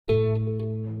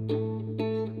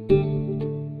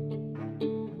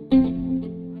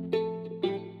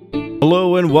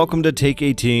Hello and welcome to Take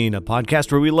 18, a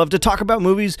podcast where we love to talk about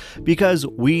movies because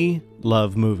we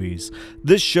love movies.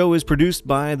 This show is produced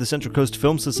by the Central Coast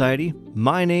Film Society.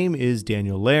 My name is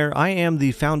Daniel Lair. I am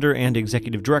the founder and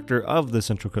executive director of the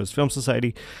Central Coast Film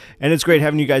Society, and it's great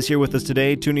having you guys here with us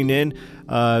today, tuning in.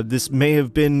 This may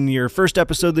have been your first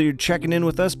episode that you're checking in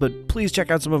with us, but please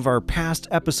check out some of our past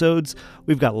episodes.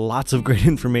 We've got lots of great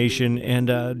information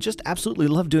and just absolutely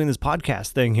love doing this podcast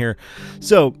thing here.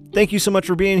 So thank you so much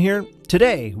for being here.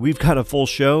 Today, we've got a full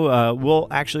show.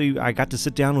 I got to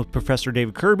sit down with Professor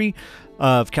David Kirby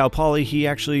of Cal Poly. He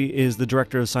actually is the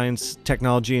Director of Science,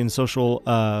 Technology, and Social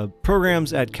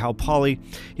Programs at Cal Poly.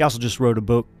 He also just wrote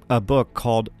a book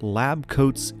called Lab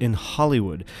Coats in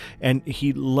Hollywood, and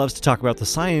he loves to talk about the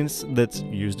science that's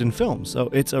used in film. So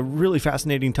it's a really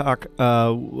fascinating talk,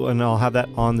 and I'll have that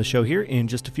on the show here in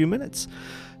just a few minutes.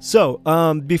 So,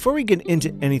 before we get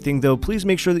into anything, though, please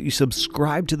make sure that you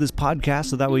subscribe to this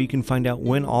podcast so that way you can find out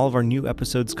when all of our new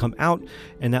episodes come out,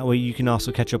 and that way you can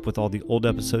also catch up with all the old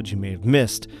episodes you may have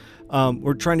missed.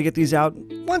 We're trying to get these out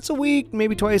once a week,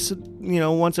 maybe twice,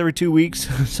 once every 2 weeks.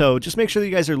 So just make sure that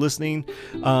you guys are listening.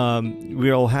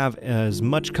 We'll have as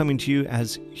much coming to you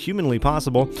as humanly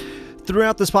possible.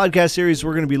 Throughout this podcast series,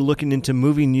 we're going to be looking into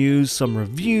movie news, some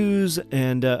reviews,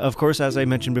 and of course, as I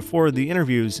mentioned before, the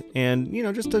interviews, and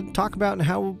just to talk about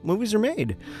how movies are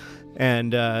made.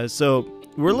 And so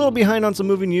we're a little behind on some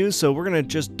movie news, so we're going to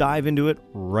just dive into it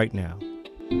right now.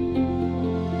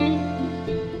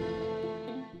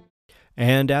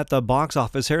 And at the box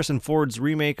office, Harrison Ford's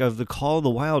remake of The Call of the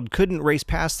Wild couldn't race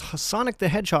past Sonic the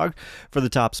Hedgehog for the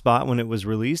top spot when it was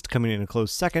released, coming in a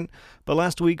close second. But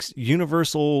last week's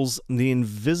Universal's The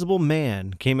Invisible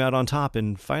Man came out on top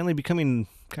and finally becoming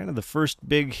kind of the first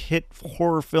big hit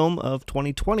horror film of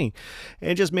 2020.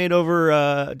 It just made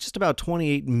over just about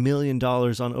 $28 million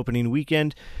on opening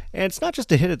weekend. And it's not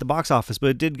just a hit at the box office, but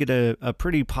it did get a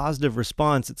pretty positive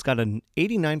response. It's got an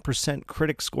 89%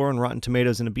 critic score on Rotten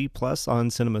Tomatoes and a B+ on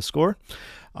Cinema Score.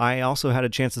 I also had a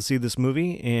chance to see this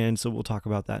movie, and so we'll talk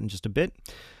about that in just a bit.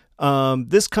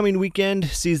 This coming weekend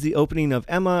sees the opening of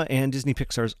Emma and Disney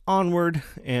Pixar's Onward,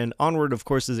 and Onward, of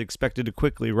course, is expected to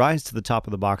quickly rise to the top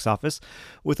of the box office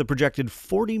with a projected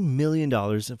 $40 million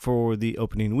for the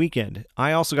opening weekend.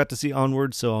 I also got to see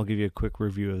Onward, so I'll give you a quick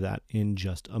review of that in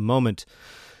just a moment.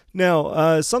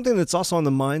 Now, something that's also on the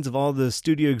minds of all the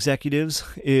studio executives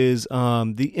is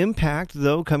the impact,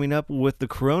 though, coming up with the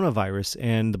coronavirus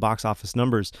and the box office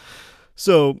numbers.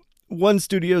 So one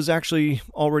studio is actually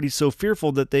already so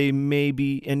fearful that they may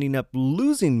be ending up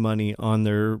losing money on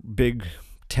their big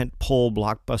tentpole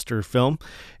blockbuster film,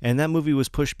 and that movie was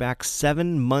pushed back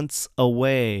 7 months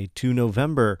away to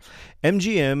November.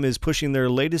 MGM is pushing their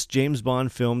latest James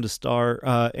Bond film to star,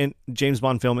 and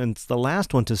it's the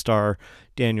last one to star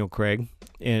Daniel Craig,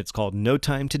 and it's called No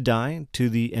Time to Die, to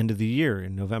the end of the year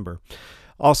in November.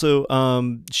 Also,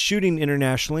 shooting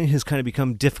internationally has kind of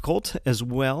become difficult as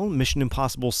well. Mission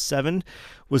Impossible 7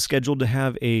 was scheduled to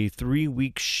have a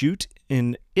 3-week shoot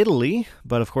in Italy,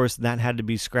 but of course that had to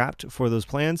be scrapped for those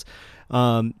plans.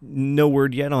 No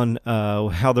word yet on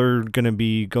how they're going to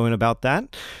be going about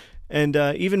that. And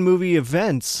even movie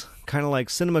events, kind of like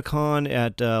CinemaCon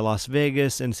at Las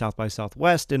Vegas and South by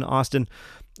Southwest in Austin,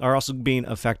 are also being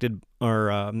affected,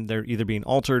 or they're either being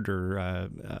altered or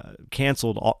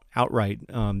canceled outright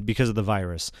because of the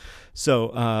virus. So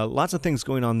lots of things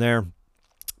going on there.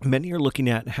 Many are looking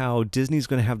at how Disney's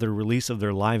going to have their release of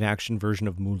their live-action version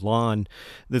of Mulan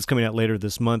that's coming out later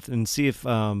this month, and see if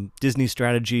Disney's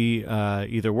strategy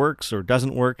either works or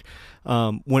doesn't work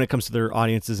when it comes to their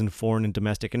audiences in foreign and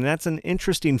domestic. And that's an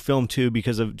interesting film, too,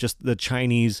 because of just the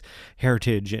Chinese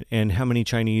heritage and how many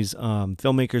Chinese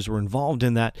filmmakers were involved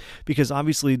in that, because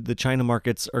obviously the China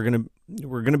markets are going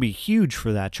to be huge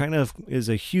for that. China is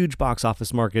a huge box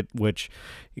office market, which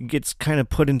gets kind of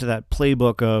put into that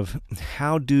playbook of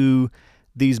how do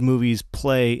these movies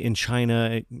play in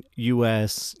China,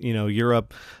 US,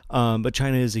 Europe, but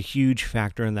China is a huge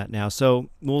factor in that now. So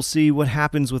we'll see what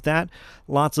happens with that.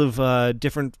 Lots of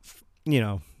different,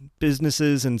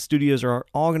 businesses and studios are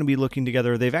all going to be looking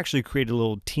together. They've actually created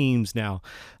little teams now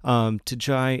to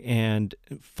try and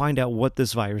find out what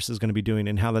this virus is going to be doing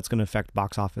and how that's going to affect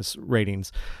box office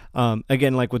ratings.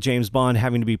 Again, like with James Bond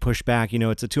having to be pushed back,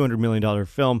 it's a $200 million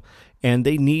film, and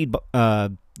they need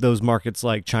those markets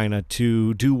like China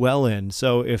to do well in.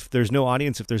 So if there's no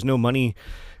audience, if there's no money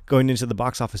going into the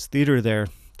box office theater there,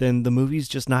 then the movie's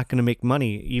just not going to make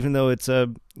money, even though it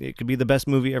could be the best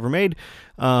movie ever made.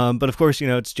 But of course,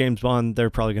 it's James Bond. They're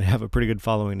probably going to have a pretty good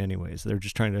following anyways. They're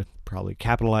just trying to probably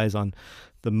capitalize on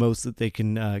the most that they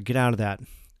can get out of that.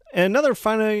 Another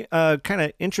funny, kind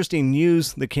of interesting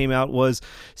news that came out was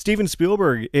Steven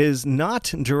Spielberg is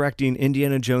not directing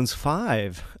Indiana Jones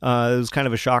 5. It was kind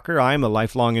of a shocker. I'm a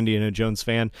lifelong Indiana Jones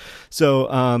fan.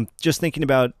 So just thinking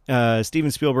about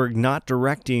Steven Spielberg not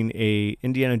directing a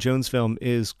Indiana Jones film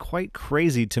is quite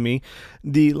crazy to me.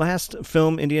 The last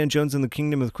film, Indiana Jones and the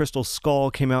Kingdom of the Crystal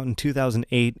Skull, came out in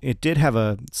 2008. It did have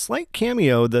a slight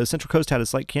cameo. The Central Coast had a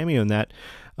slight cameo in that.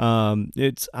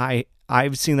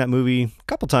 I've seen that movie a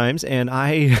couple times, and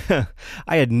I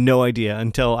I had no idea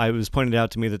until I was pointed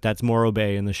out to me that that's Morro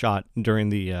Bay in the shot during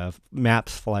the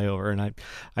maps flyover, and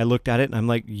I looked at it and I'm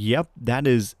like, yep, that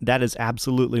is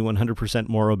absolutely 100%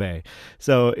 Morro Bay.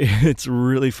 So it's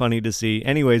really funny to see.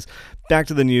 Anyways, back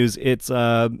to the news. It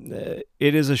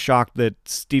is a shock that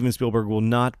Steven Spielberg will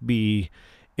not be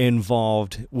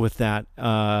involved with that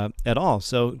at all.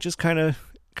 So just kind of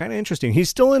interesting. He's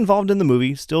still involved in the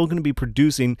movie, still going to be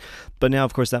producing, but now,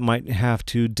 of course, that might have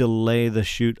to delay the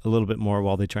shoot a little bit more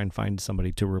while they try and find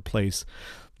somebody to replace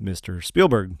Mr.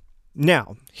 Spielberg.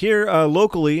 Now, here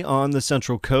locally on the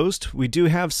Central Coast, we do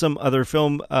have some other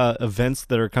film events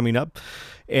that are coming up,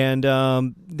 and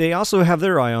they also have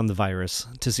their eye on the virus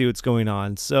to see what's going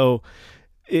on. So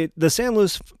the San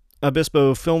Luis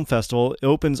Obispo Film Festival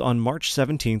opens on March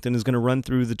 17th and is going to run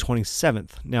through the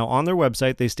 27th. Now, on their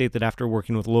website, they state that after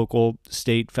working with local,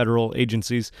 state, federal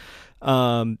agencies,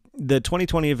 the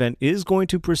 2020 event is going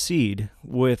to proceed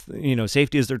with,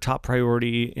 safety is their top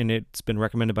priority, and it's been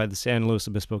recommended by the San Luis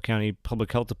Obispo County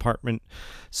Public Health Department.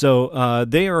 So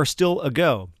they are still a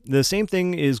go. The same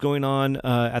thing is going on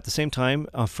at the same time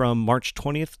from March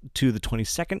 20th to the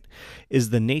 22nd is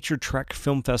the Nature Trek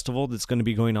Film Festival that's going to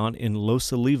be going on in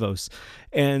Los Olivos.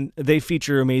 And they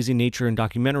feature amazing nature and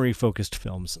documentary-focused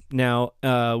films. Now,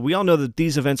 we all know that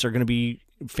these events are going to be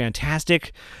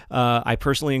fantastic. I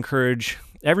personally encourage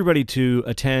everybody to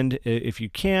attend if you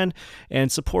can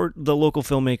and support the local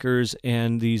filmmakers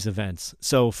and these events.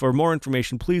 So for more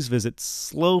information, please visit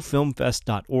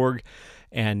slowfilmfest.org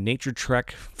and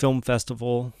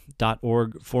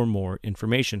naturetrekfilmfestival.org for more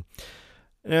information.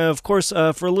 Of course,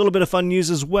 for a little bit of fun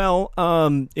news as well,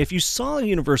 if you saw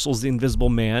Universal's The Invisible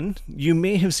Man, you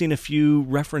may have seen a few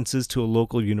references to a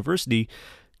local university,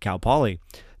 Cal Poly.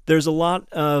 There's a lot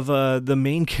of the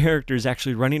main characters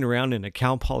actually running around in a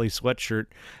Cal Poly sweatshirt,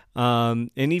 and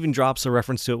even drops a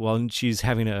reference to it while she's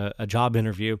having a job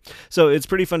interview. So it's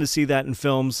pretty fun to see that in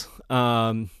films.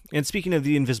 And speaking of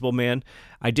The Invisible Man,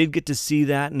 I did get to see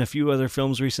that in a few other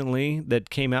films recently that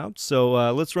came out.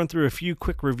 So let's run through a few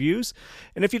quick reviews.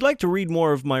 And if you'd like to read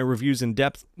more of my reviews in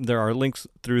depth, there are links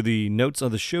through the notes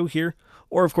of the show here.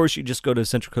 Or, of course, you just go to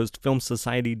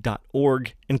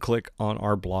centralcoastfilmsociety.org and click on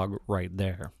our blog right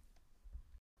there.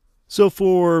 So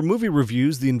for movie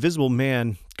reviews, The Invisible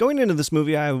Man, going into this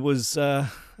movie, I wasn't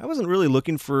really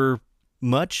looking for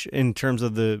much in terms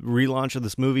of the relaunch of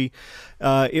this movie.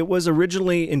 It was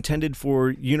originally intended for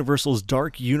Universal's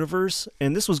Dark Universe,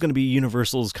 and this was going to be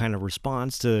Universal's kind of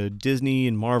response to Disney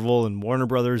and Marvel and Warner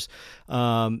Brothers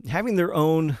having their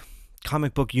own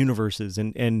comic book universes,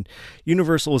 and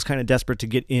Universal was kind of desperate to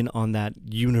get in on that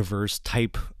universe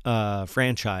type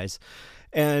franchise.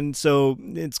 And so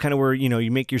it's kind of where,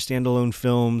 you make your standalone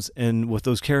films, and with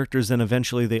those characters, then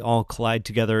eventually they all collide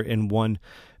together in one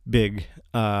big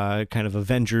kind of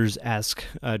Avengers-esque,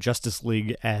 Justice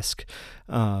League-esque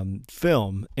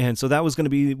film. And so that was going to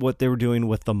be what they were doing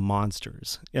with the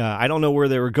monsters. I don't know where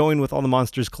they were going with all the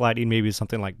monsters colliding. Maybe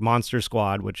something like Monster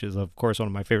Squad, which is, of course, one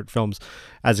of my favorite films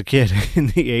as a kid in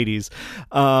the 80s.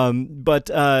 But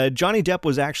Johnny Depp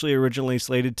was actually originally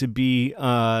slated to be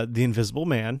the Invisible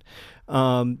Man.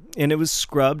 And it was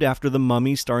scrubbed after The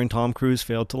Mummy starring Tom Cruise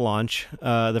failed to launch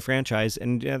the franchise,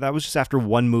 and that was just after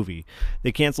one movie.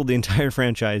 They canceled the entire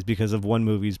franchise because of one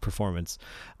movie's performance.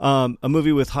 A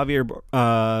movie with Javier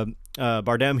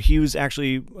Bardem, he was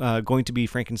actually going to be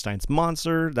Frankenstein's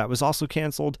monster. That was also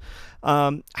canceled.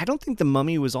 I don't think The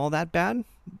Mummy was all that bad,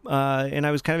 and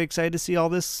I was kind of excited to see all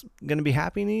this going to be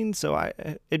happening. So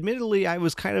admittedly, I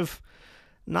was kind of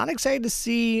not excited to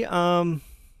see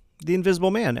The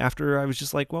Invisible Man after I was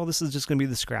just like, well, this is just going to be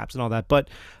the scraps and all that. But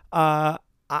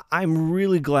I'm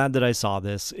really glad that I saw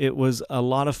this. It was a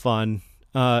lot of fun.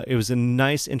 It was a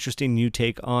nice, interesting new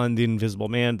take on The Invisible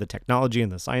Man, the technology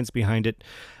and the science behind it.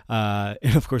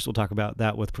 And of course, we'll talk about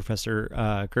that with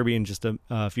Professor Kirby in just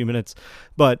a few minutes.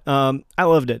 But I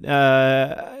loved it.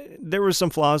 There were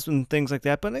some flaws and things like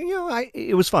that, but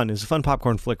it was fun. It was a fun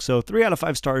popcorn flick. So 3 out of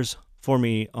 5 stars for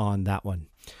me on that one.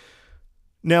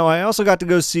 Now, I also got to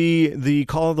go see The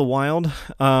Call of the Wild.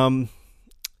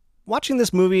 Watching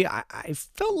this movie, I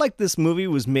felt like this movie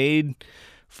was made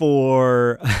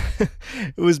for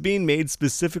it was being made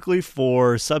specifically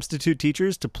for substitute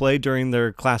teachers to play during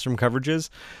their classroom coverages.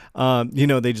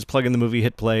 They just plug in the movie,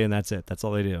 hit play, and that's it. That's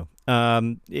all they do.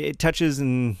 It touches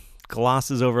and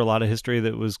glosses over a lot of history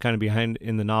that was kind of behind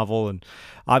in the novel, and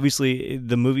obviously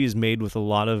the movie is made with a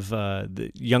lot of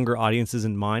the younger audiences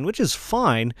in mind, which is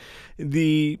fine.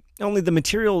 The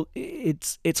material,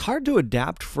 it's hard to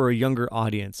adapt for a younger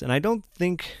audience, and I don't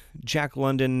think Jack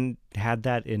London had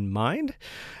that in mind.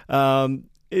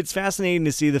 It's fascinating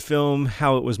to see the film,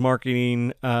 how it was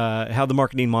marketing, how the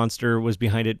marketing monster was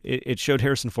behind it. It showed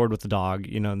Harrison Ford with the dog,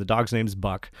 and the dog's name's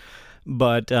Buck.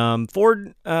 But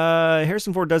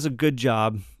Harrison Ford does a good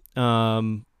job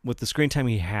with the screen time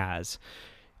he has.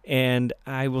 And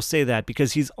I will say that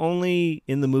because he's only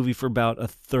in the movie for about a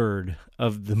third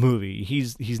of the movie.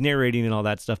 He's narrating and all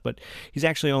that stuff, but he's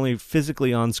actually only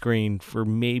physically on screen for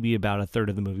maybe about a third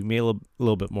of the movie, maybe a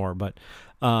little bit more. But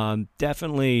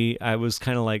definitely, I was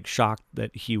kind of like shocked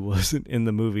that he wasn't in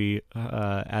the movie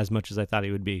as much as I thought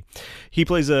he would be. He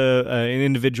plays an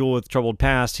individual with troubled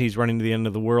past. He's running to the end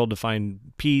of the world to find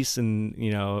peace and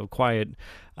quiet.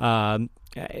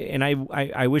 And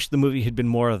I wish the movie had been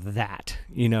more of that,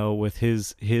 with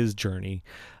his journey,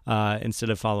 instead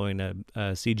of following a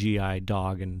CGI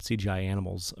dog and CGI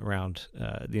animals around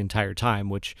the entire time,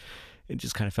 which it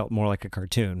just kind of felt more like a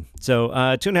cartoon. So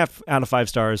 2.5 out of 5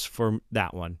 stars for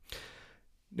that one.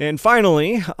 And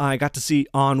finally, I got to see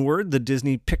Onward, the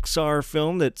Disney Pixar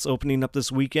film that's opening up this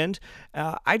weekend.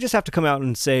 I just have to come out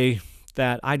and say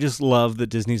that I just love that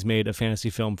Disney's made a fantasy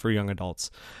film for young adults.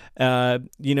 To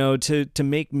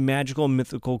make magical,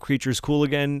 mythical creatures cool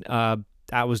again,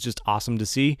 that was just awesome to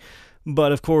see.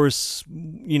 But of course,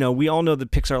 we all know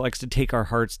that Pixar likes to take our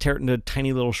hearts, tear it into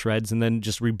tiny little shreds, and then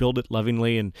just rebuild it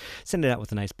lovingly and send it out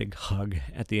with a nice big hug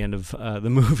at the end of the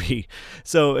movie.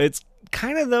 So it's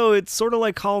it's sort of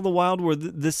like Call of the Wild, where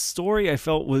this story I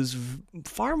felt was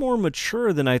far more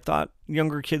mature than I thought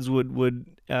younger kids would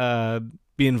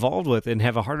be involved with and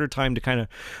have a harder time to kind of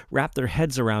wrap their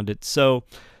heads around it. So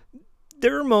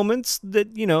there are moments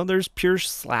that, there's pure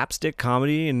slapstick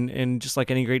comedy and just like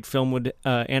any great film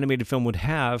animated film would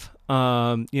have,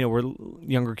 where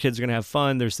younger kids are going to have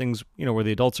fun. There's things, where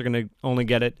the adults are going to only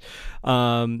get it.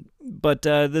 But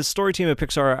the story team at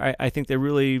Pixar, I think they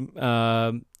really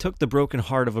took the broken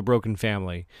heart of a broken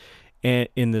family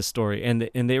in this story. And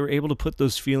they were able to put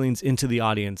those feelings into the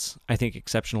audience, I think,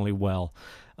 exceptionally well.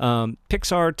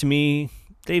 Pixar, to me,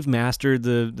 they've mastered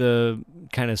the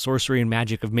kind of sorcery and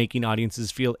magic of making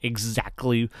audiences feel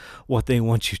exactly what they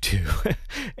want you to.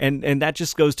 and that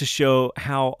just goes to show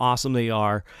how awesome they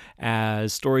are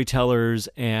as storytellers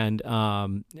and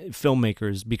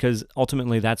filmmakers, because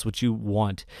ultimately that's what you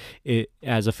want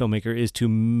as a filmmaker, is to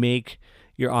make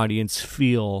your audience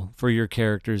feel for your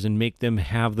characters and make them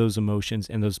have those emotions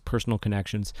and those personal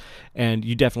connections. And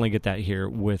you definitely get that here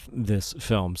with this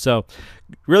film. So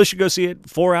really should go see it.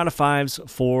 4 out of 5s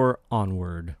for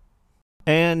Onward.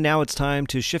 And now it's time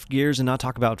to shift gears and not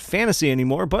talk about fantasy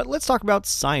anymore, but let's talk about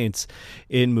science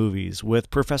in movies with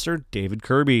Professor David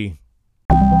Kirby.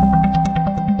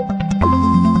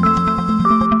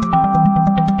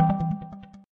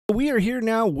 We are here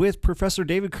now with Professor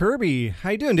David Kirby. How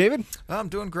you doing, David? I'm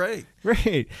doing great.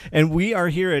 Great. And we are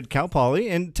here at Cal Poly.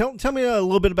 And tell me a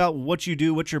little bit about what you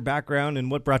do, what's your background,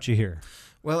 and what brought you here.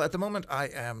 Well, at the moment, I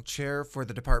am chair for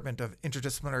the Department of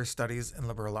Interdisciplinary Studies and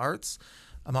Liberal Arts.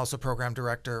 I'm also program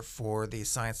director for the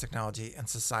Science, Technology, and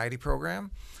Society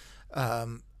program. I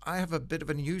have a bit of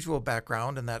an unusual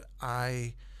background in that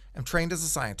I am trained as a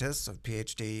scientist, a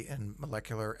PhD in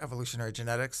molecular evolutionary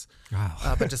genetics,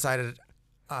 Wow. but decided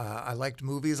I liked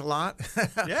movies a lot.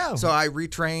 Yeah. So I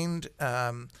retrained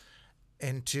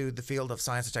into the field of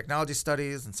science and technology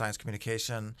studies and science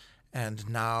communication. And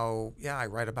now, I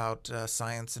write about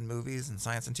science in movies and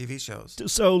science in TV shows.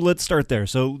 So let's start there.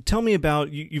 So tell me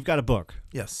about, you've got a book.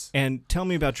 Yes. And tell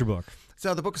me about your book.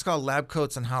 So the book is called Lab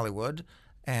Coats in Hollywood,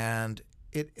 and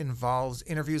it involves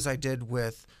interviews I did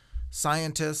with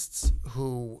scientists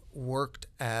who worked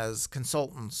as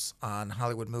consultants on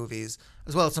Hollywood movies,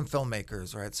 as well as some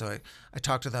filmmakers, right? So I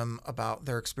talked to them about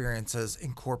their experiences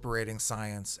incorporating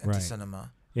science into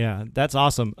cinema. Yeah, that's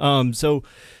awesome. So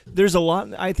there's a lot.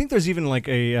 I think there's even like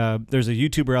there's a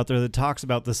YouTuber out there that talks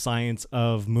about the science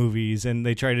of movies, and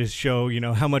they try to show,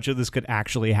 how much of this could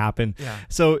actually happen. Yeah.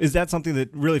 So is that something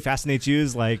that really fascinates you?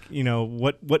 Is like,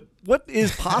 what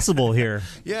is possible here?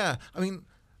 Yeah, I mean,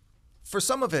 for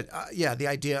some of it, the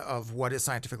idea of what is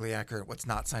scientifically accurate, what's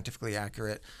not scientifically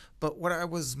accurate. But what I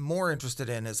was more interested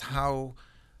in is how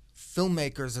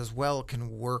filmmakers as well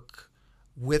can work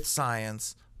with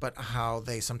science, but how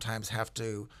they sometimes have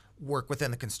to work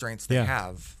within the constraints they Yeah.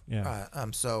 have. Yeah.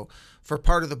 So for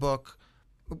part of the book,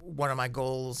 one of my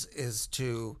goals is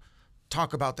to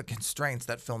talk about the constraints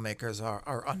that filmmakers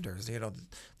are under. You know,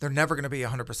 they're never going to be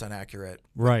 100% accurate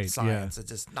with Right, science. It's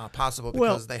just not possible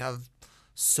Well- because they have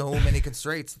so many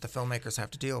constraints that the filmmakers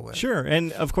have to deal with. Sure,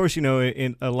 and of course, you know,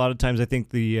 in a lot of times, I think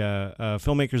the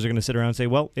filmmakers are going to sit around and say,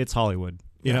 "Well, it's Hollywood."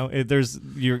 You know,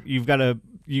 you've got to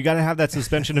have that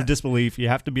suspension of disbelief. You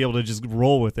have to be able to just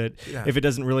roll with it if it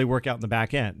doesn't really work out in the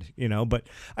back end. You know, but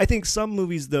I think some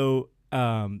movies, though,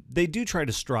 they do try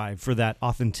to strive for that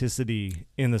authenticity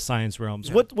in the science realms.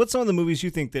 Yeah. What's some of the movies you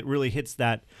think that really hits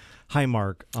that high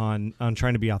mark on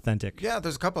trying to be authentic? Yeah,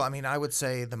 there's a couple. I mean, I would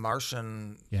say The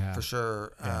Martian for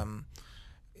sure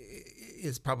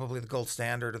is probably the gold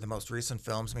standard of the most recent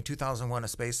films. I mean, 2001: A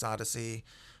Space Odyssey,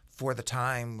 for the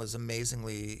time, was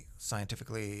amazingly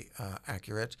scientifically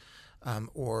accurate.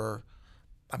 Or,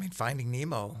 I mean, Finding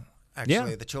Nemo.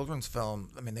 Actually, the children's film.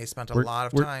 I mean, they spent a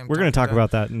lot of time. We're going to talk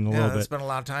about that in a little They bit. spent a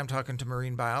lot of time talking to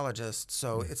marine biologists.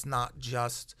 So it's not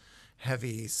just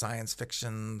heavy science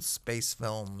fiction space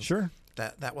films. Sure.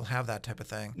 That will have that type of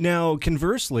thing. Now,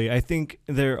 conversely, I think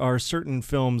there are certain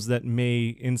films that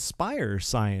may inspire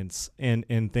science and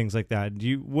things like that.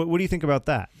 What do you think about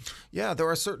that? Yeah, there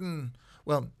are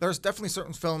there's definitely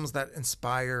certain films that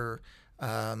inspire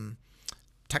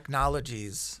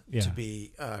technologies to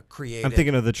be created. I'm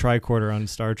thinking of the tricorder on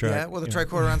Star Trek. Yeah, well, the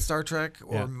tricorder on Star Trek,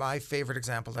 or my favorite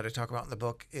example that I talk about in the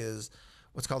book is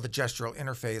what's called the gestural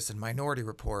interface in Minority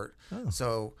Report. Oh.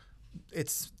 So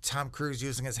it's Tom Cruise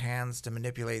using his hands to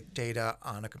manipulate data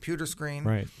on a computer screen.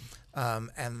 Right.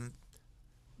 And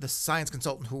the science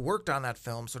consultant who worked on that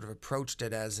film sort of approached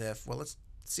it as if, well, let's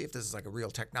see if this is like a real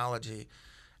technology.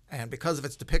 And because of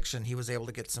its depiction, he was able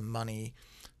to get some money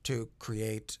to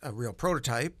create a real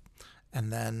prototype.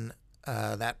 And then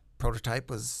that prototype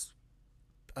was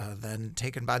then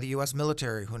taken by the U.S.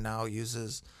 military, who now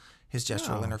uses his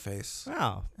gestural interface.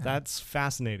 Wow, that's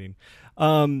fascinating.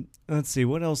 Let's see,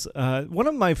 what else? One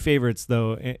of my favorites,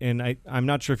 though, and I'm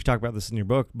not sure if you talk about this in your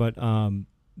book, but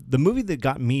the movie that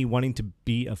got me wanting to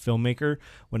be a filmmaker,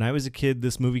 when I was a kid,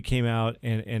 this movie came out,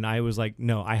 and I was like,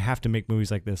 no, I have to make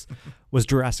movies like this, was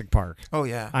Jurassic Park. Oh,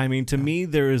 yeah. I mean, to me,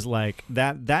 there is like,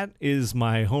 that is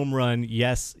my home run.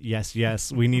 Yes, yes,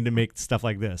 yes, we need to make stuff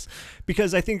like this.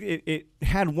 Because I think it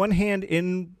had one hand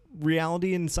in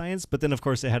reality and science, but then of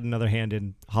course it had another hand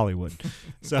in Hollywood.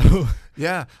 So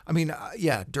yeah, I mean,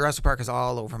 Jurassic Park is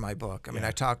all over my book. I mean,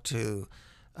 I talked to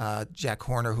Jack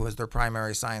Horner, who is their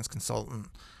primary science consultant,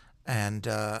 and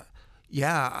I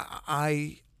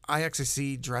actually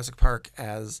see Jurassic Park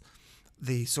as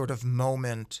the sort of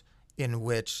moment in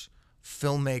which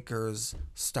filmmakers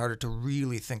started to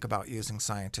really think about using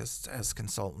scientists as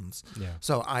consultants. Yeah.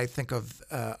 So I think of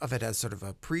it as sort of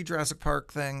a pre-Jurassic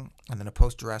Park thing and then a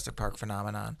post-Jurassic Park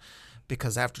phenomenon,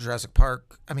 because after Jurassic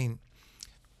Park, I mean,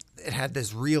 it had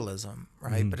this realism,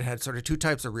 right? But it had sort of two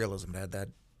types of realism. It had that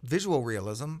visual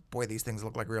realism, boy, these things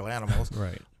look like real animals.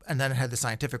 Right. And then it had the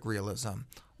scientific realism.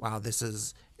 Wow, this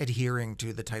is adhering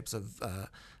to the types of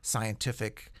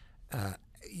scientific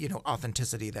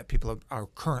authenticity that people are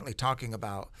currently talking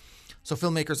about. So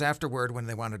filmmakers afterward, when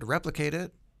they wanted to replicate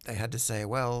it, they had to say,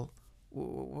 well,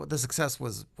 the success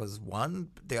was one,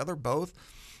 the other, both.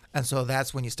 And so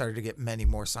that's when you started to get many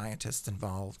more scientists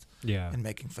involved in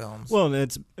making films. Well, and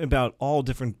it's about all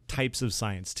different types of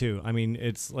science too. I mean,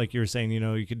 it's like you were saying,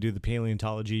 you could do the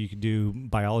paleontology, you could do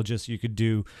biologists, you could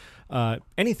do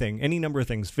anything, any number of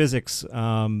things, physics.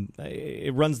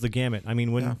 It runs the gamut. I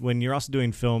mean, when you're also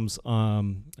doing films,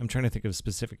 I'm trying to think of a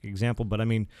specific example, but I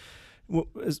mean,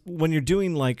 when you're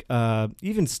doing like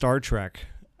even Star Trek,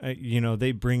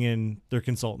 they bring in their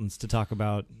consultants to talk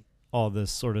about all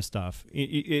this sort of stuff.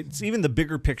 It's even the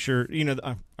bigger picture,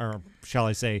 or shall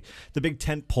I say, the big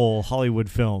tentpole Hollywood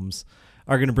films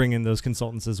are going to bring in those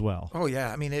consultants as well. Oh,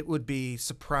 yeah. I mean, it would be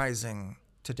surprising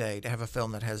today to have a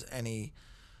film that has any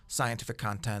scientific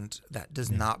content that does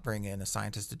not bring in a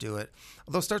scientist to do it.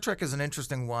 Although Star Trek is an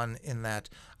interesting one in that,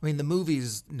 I mean, the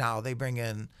movies now, they bring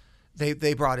in,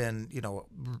 they brought in,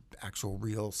 actual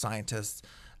real scientists.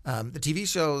 The TV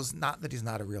shows, not that he's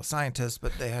not a real scientist,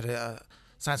 but they had a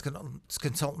science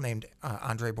consultant named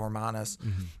Andre Bormanis.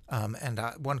 And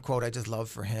one quote I just love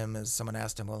for him is someone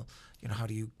asked him, well, how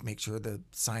do you make sure the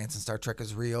science in Star Trek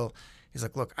is real? He's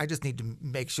like, look, I just need to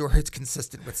make sure it's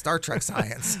consistent with Star Trek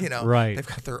science. Right. They've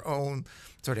got their own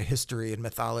sort of history and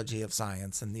mythology of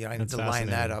science. And I need to line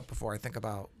that up before I think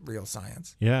about real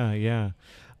science. Yeah, yeah.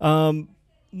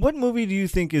 What movie do you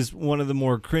think is one of the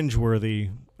more cringeworthy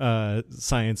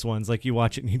science ones. Like you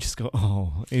watch it and you just go,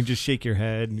 oh, and you just shake your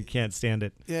head and you can't stand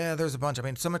it. Yeah, there's a bunch. I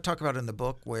mean, some talk about it in the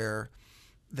book where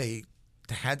they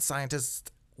had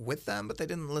scientists with them, but they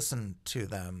didn't listen to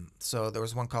them. So there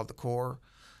was one called The Core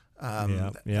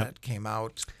that came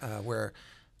out where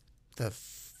the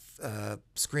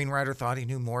screenwriter thought he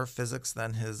knew more physics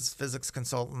than his physics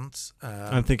consultant.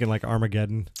 I'm thinking like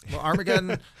Armageddon. Well,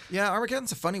 Armageddon,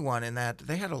 Armageddon's a funny one in that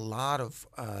they had a lot of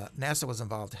NASA was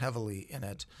involved heavily in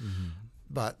it,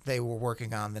 but they were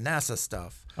working on the NASA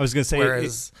stuff. I was going to say,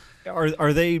 whereas,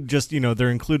 are they just,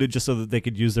 they're included just so that they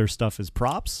could use their stuff as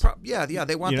props?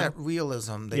 They want that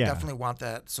realism. They definitely want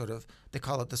that sort of, they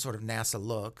call it the sort of NASA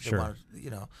look. They want,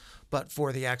 but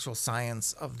for the actual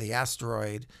science of the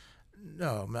asteroid,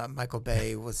 no, Michael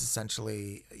Bay was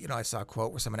essentially, I saw a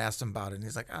quote where someone asked him about it, and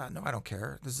he's like, no, I don't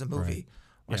care. This is a movie. Right.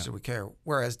 Why should we care?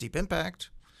 Whereas Deep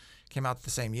Impact came out the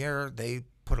same year. They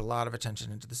put a lot of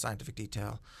attention into the scientific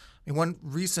detail. I mean, one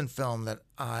recent film that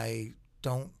I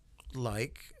don't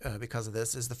like because of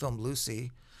this is the film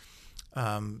Lucy,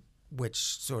 which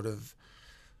sort of,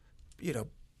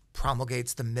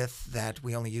 promulgates the myth that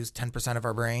we only use 10% of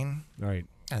our brain. Right.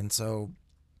 And so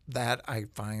that I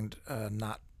find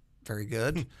not very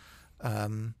good.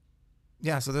 So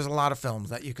there's a lot of films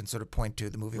that you can sort of point to.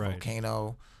 The movie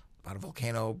Volcano, about a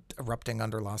volcano erupting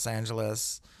under Los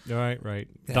Angeles. Right.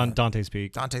 Yeah. Dante's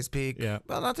Peak. Yeah.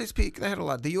 Well, Dante's Peak, they had a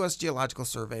lot. The U.S. Geological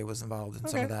Survey was involved in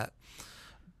some of that.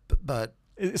 But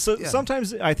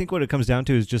sometimes I think what it comes down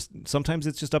to is sometimes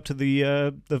it's just up to the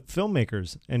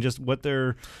filmmakers and just what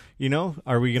they're,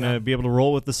 are we going to be able to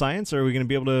roll with the science, or are we going to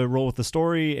be able to roll with the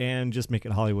story and just make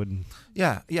it Hollywood?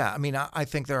 Yeah. I mean, I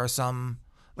think there are some,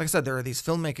 like I said, there are these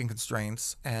filmmaking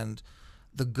constraints, and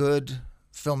the good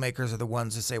filmmakers are the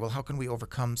ones who say, well, how can we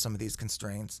overcome some of these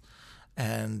constraints?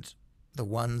 And the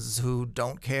ones who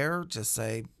don't care just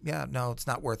say, yeah, no, it's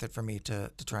not worth it for me to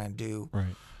try and do.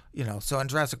 Right. So in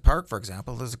Jurassic Park, for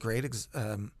example, there's a great, there's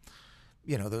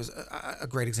a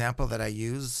great example that I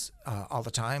use all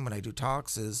the time when I do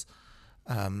talks is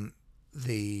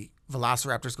the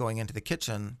velociraptors going into the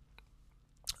kitchen.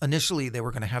 Initially, they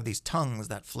were going to have these tongues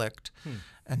that flicked,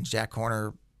 and Jack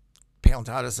Horner,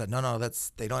 paleontologist, said, no,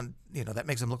 they don't, that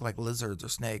makes them look like lizards or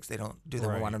snakes. They don't do that.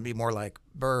 Right. We want them to be more like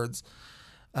birds.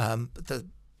 But the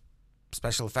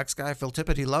special effects guy, Phil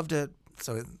Tippett, he loved it.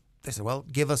 So they said, well,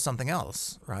 give us something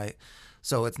else, right?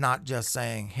 So it's not just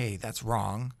saying, hey, that's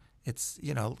wrong. It's,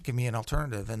 give me an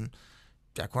alternative. And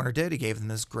Jack Horner did. He gave them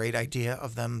this great idea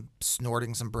of them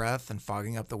snorting some breath and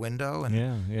fogging up the window. And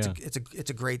it's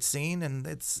a great scene, and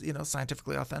it's,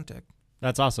 scientifically authentic.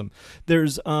 That's awesome.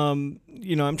 There's, I'm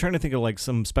trying to think of like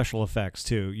some special effects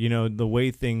too. The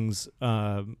way things,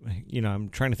 I'm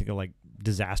trying to think of like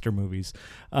disaster movies.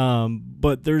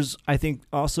 But there's, I think,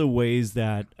 also ways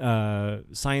that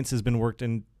science has been worked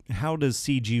in. How does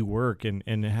CG work,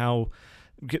 and how?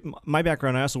 My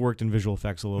background, I also worked in visual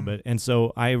effects a little bit, and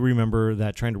so I remember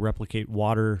that trying to replicate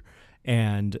water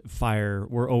and fire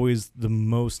were always the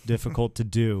most difficult to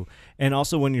do. And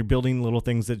also when you're building little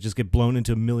things that just get blown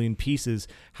into a million pieces,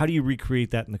 how do you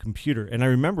recreate that in the computer? And I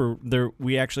remember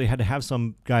we actually had to have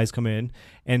some guys come in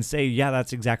and say, yeah,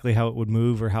 that's exactly how it would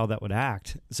move or how that would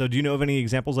act. So do you know of any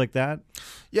examples like that?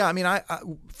 Yeah, I mean, I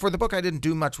for the book, I didn't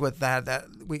do much with that. That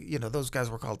we, those guys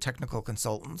were called technical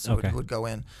consultants who would go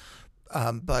in.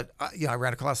 But I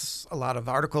ran across a lot of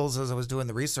articles as I was doing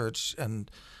the research,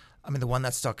 and I mean, the one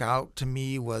that stuck out to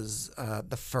me was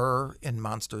the fur in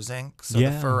Monsters, Inc. So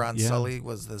the fur on Sully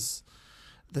was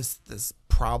this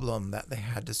problem that they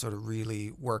had to sort of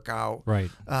really work out. Right.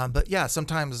 But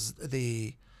sometimes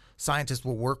the scientists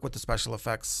will work with the special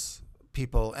effects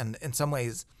people, and in some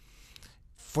ways,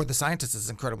 for the scientists, it's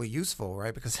incredibly useful,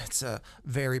 right? Because it's a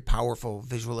very powerful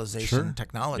visualization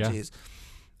technologies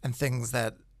and things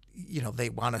that they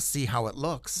want to see how it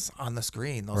looks on the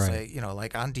screen. They'll say,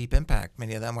 like on Deep Impact,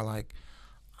 many of them were like,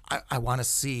 I want to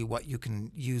see what you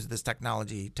can use this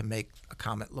technology to make a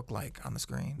comet look like on the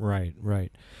screen. Right.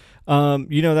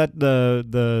 That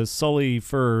the Sully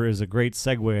fur is a great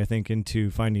segue, I think,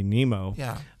 into Finding Nemo.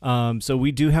 Yeah. So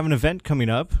we do have an event coming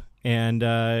up, and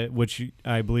which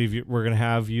I believe we're going to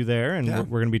have you there, and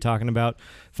we're going to be talking about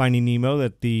Finding Nemo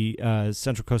at the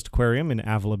Central Coast Aquarium in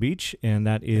Avila Beach, and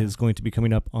that is going to be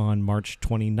coming up on March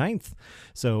 29th.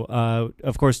 So,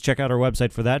 of course, check out our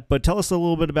website for that. But tell us a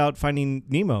little bit about Finding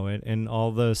Nemo and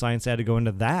all the science that had to go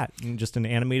into that, and just an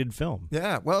animated film.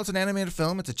 Yeah, well, it's an animated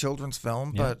film. It's a children's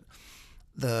film, but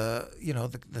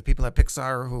the people at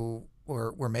Pixar who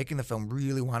were making the film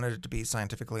really wanted it to be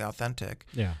scientifically authentic.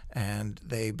 Yeah. And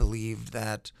they believed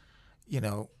that,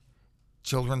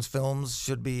 children's films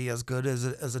should be as good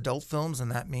as adult films,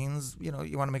 and that means you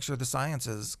want to make sure the science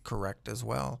is correct as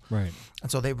well. Right.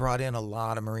 And so they brought in a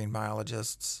lot of marine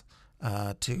biologists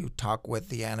to talk with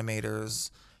the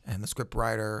animators and the script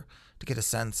writer to get a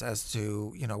sense as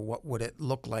to what would it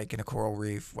look like in a coral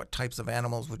reef, what types of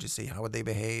animals would you see, how would they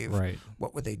behave, Right.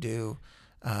 what would they do,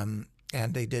 and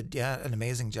they did an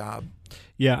amazing job.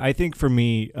 Yeah, I think for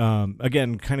me,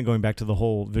 again, kind of going back to the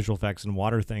whole visual effects and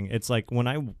water thing, it's like when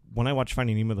I watched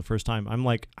Finding Nemo the first time, I'm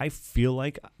like, I feel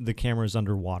like the camera is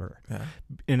underwater. Yeah.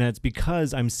 And that's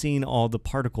because I'm seeing all the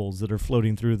particles that are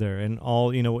floating through there, and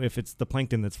all, if it's the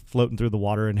plankton that's floating through the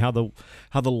water, and how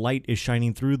the light is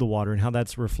shining through the water, and how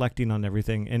that's reflecting on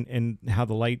everything, and how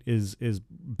the light is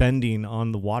bending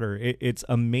on the water. It's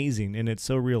amazing, and it's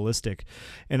so realistic.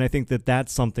 And I think that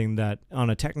that's something that on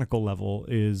a technical level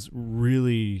is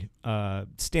really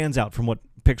stands out from what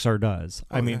Pixar does.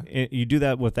 Oh, I mean, you do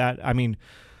that with that. I mean,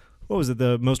 what was it?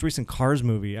 The most recent Cars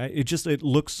movie. It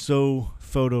looks so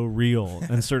photo real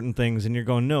and certain things, and you're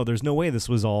going, no, there's no way this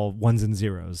was all ones and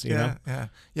zeros. You know?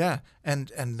 Yeah. And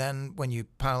then when you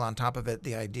pile on top of it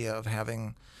the idea of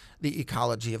having the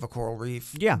ecology of a coral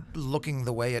reef, looking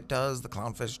the way it does, the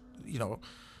clownfish,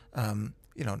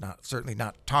 certainly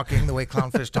not talking the way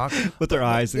clownfish talk with their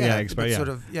eyes, sort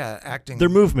of acting, their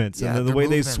movements, and the way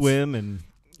movements, they swim,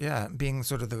 and being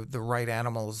sort of the right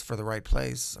animals for the right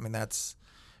place. I mean, that's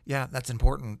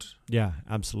important. Yeah,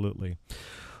 absolutely.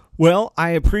 Well,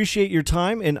 I appreciate your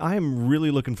time, and I am really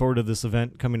looking forward to this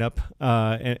event coming up,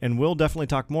 and we'll definitely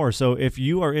talk more. So if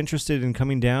you are interested in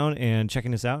coming down and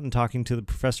checking us out and talking to the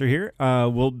professor here,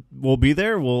 we'll be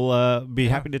there. We'll be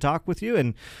happy to talk with you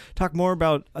and talk more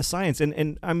about science.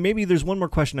 And maybe there's one more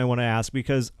question I want to ask,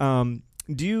 because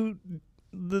the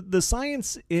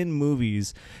science in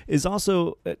movies is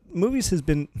also movies has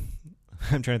been.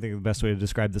 I'm trying to think of the best way to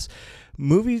describe this.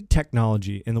 Movie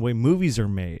technology and the way movies are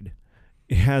made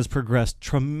has progressed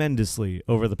tremendously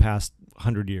over the past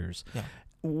 100 years. Yeah.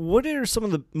 What are some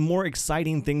of the more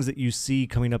exciting things that you see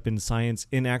coming up in science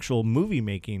in actual movie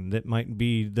making that might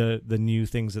be the new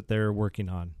things that they're working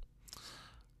on?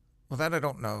 Well, that I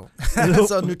don't know.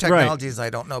 So new technologies, right. I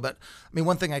don't know. But I mean,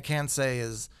 one thing I can say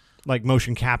is like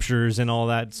motion captures and all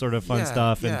that sort of fun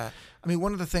stuff. Yeah. I mean,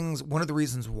 one of the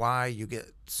reasons why you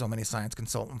get so many science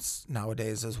consultants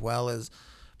nowadays as well is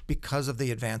because of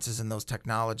the advances in those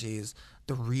technologies.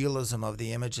 The realism of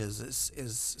the images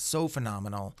is so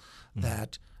phenomenal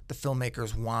that the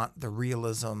filmmakers want the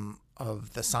realism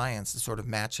of the science to sort of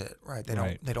match it, right?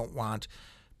 They don't want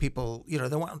people, they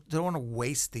don't want to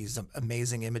waste these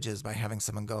amazing images by having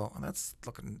someone go, oh, that's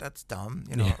dumb,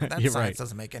 that science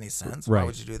doesn't make any sense. Why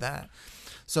would you do that?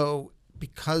 So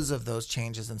because of those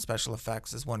changes in special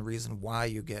effects is one reason why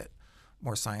you get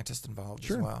more scientists involved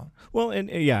as well. Well, and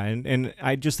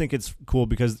I just think it's cool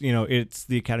because, it's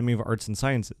the Academy of Arts and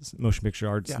Sciences, Motion Picture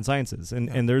Arts and Sciences.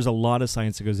 And there's a lot of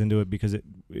science that goes into it because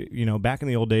back in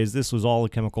the old days, this was all a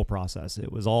chemical process.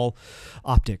 It was all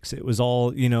optics. It was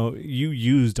all, you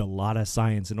used a lot of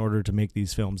science in order to make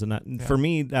these films. And that, for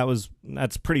me,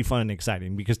 that's pretty fun and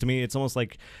exciting because to me, it's almost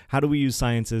like, how do we use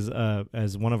science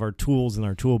as one of our tools in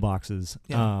our toolboxes?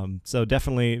 Yeah. So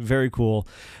definitely very cool.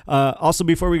 Also,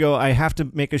 before we go, I have to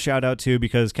make a shout out too,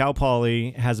 because Cal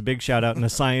Poly has a big shout out in a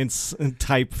science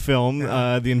type film.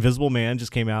 The Invisible Man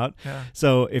just came out.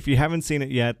 So if you haven't seen it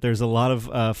yet, there's a lot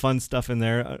of fun stuff in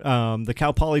there. The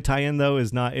Cal Poly tie-in though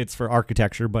it's for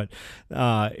architecture, but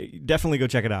definitely go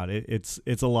check it out. It's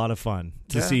a lot of fun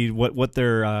to see what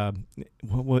they're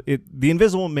the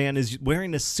Invisible Man is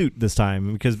wearing a suit this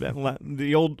time, because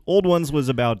the old ones was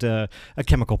about a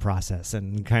chemical process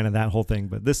and kind of that whole thing,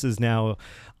 but this is now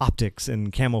optics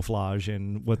and camouflage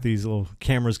and what these little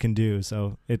cameras can do.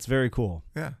 So it's very cool.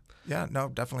 Yeah. No,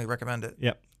 definitely recommend it.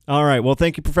 Yep. All right. Well,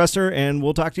 thank you, Professor, and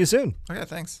we'll talk to you soon. Okay,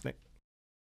 thanks.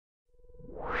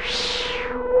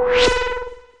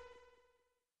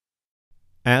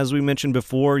 As we mentioned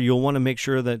before, you'll want to make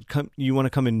sure that you want to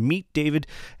come and meet David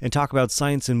and talk about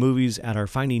science and movies at our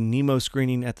Finding Nemo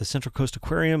screening at the Central Coast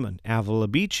Aquarium on Avila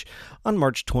Beach on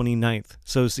March 29th.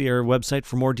 So see our website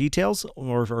for more details,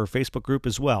 or our Facebook group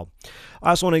as well. I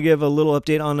also want to give a little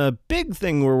update on a big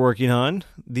thing we're working on.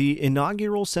 The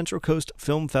inaugural Central Coast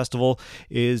Film Festival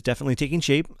is definitely taking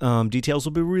shape. Details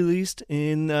will be released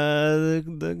in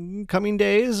the coming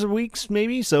days or weeks,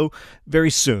 maybe. So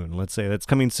very soon, let's say that's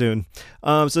coming soon.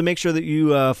 So make sure that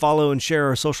you follow and share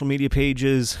our social media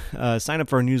pages, sign up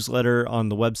for our newsletter on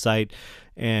the website,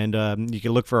 and you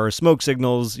can look for our smoke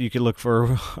signals. You can look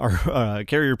for our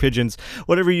carrier pigeons,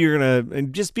 whatever you're going to,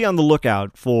 and just be on the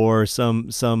lookout for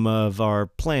some of our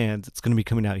plans. It's going to be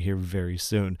coming out here very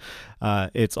soon.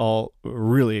 It's all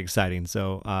really exciting,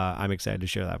 so I'm excited to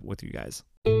share that with you guys.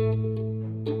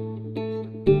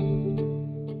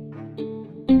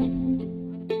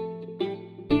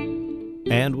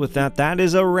 And with that, that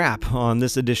is a wrap on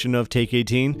this edition of Take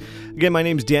 18. Again, my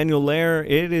name is Daniel Lair.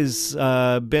 It has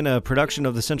been a production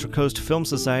of the Central Coast Film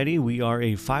Society. We are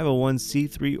a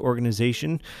 501c3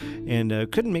 organization and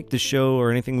couldn't make the show or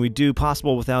anything we do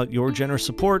possible without your generous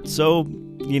support. So,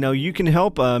 you can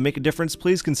help make a difference.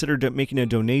 Please consider making a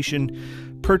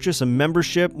donation. Purchase a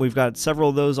membership. We've got several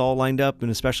of those all lined up, and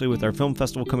especially with our film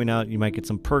festival coming out, you might get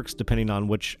some perks depending on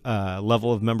which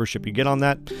level of membership you get on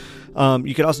that.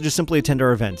 You could also just simply attend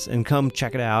our events and come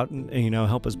check it out and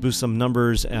help us boost some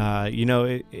numbers.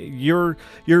 Your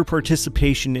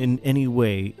participation in any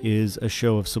way is a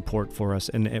show of support for us,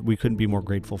 and we couldn't be more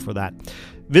grateful for that.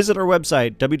 Visit our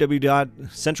website,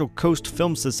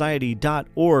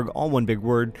 www.centralcoastfilmsociety.org, all one big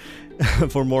word,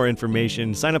 for more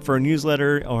information. Sign up for our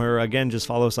newsletter, or again, just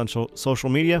follow us on social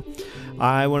media.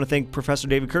 I want to thank Professor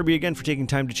David Kirby again for taking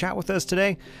time to chat with us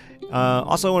today.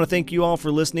 Also, I want to thank you all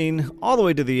for listening all the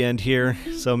way to the end here.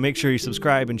 So make sure you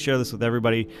subscribe and share this with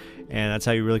everybody. And that's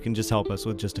how you really can just help us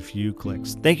with just a few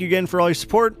clicks. Thank you again for all your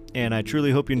support, and I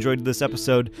truly hope you enjoyed this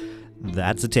episode.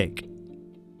 That's a take.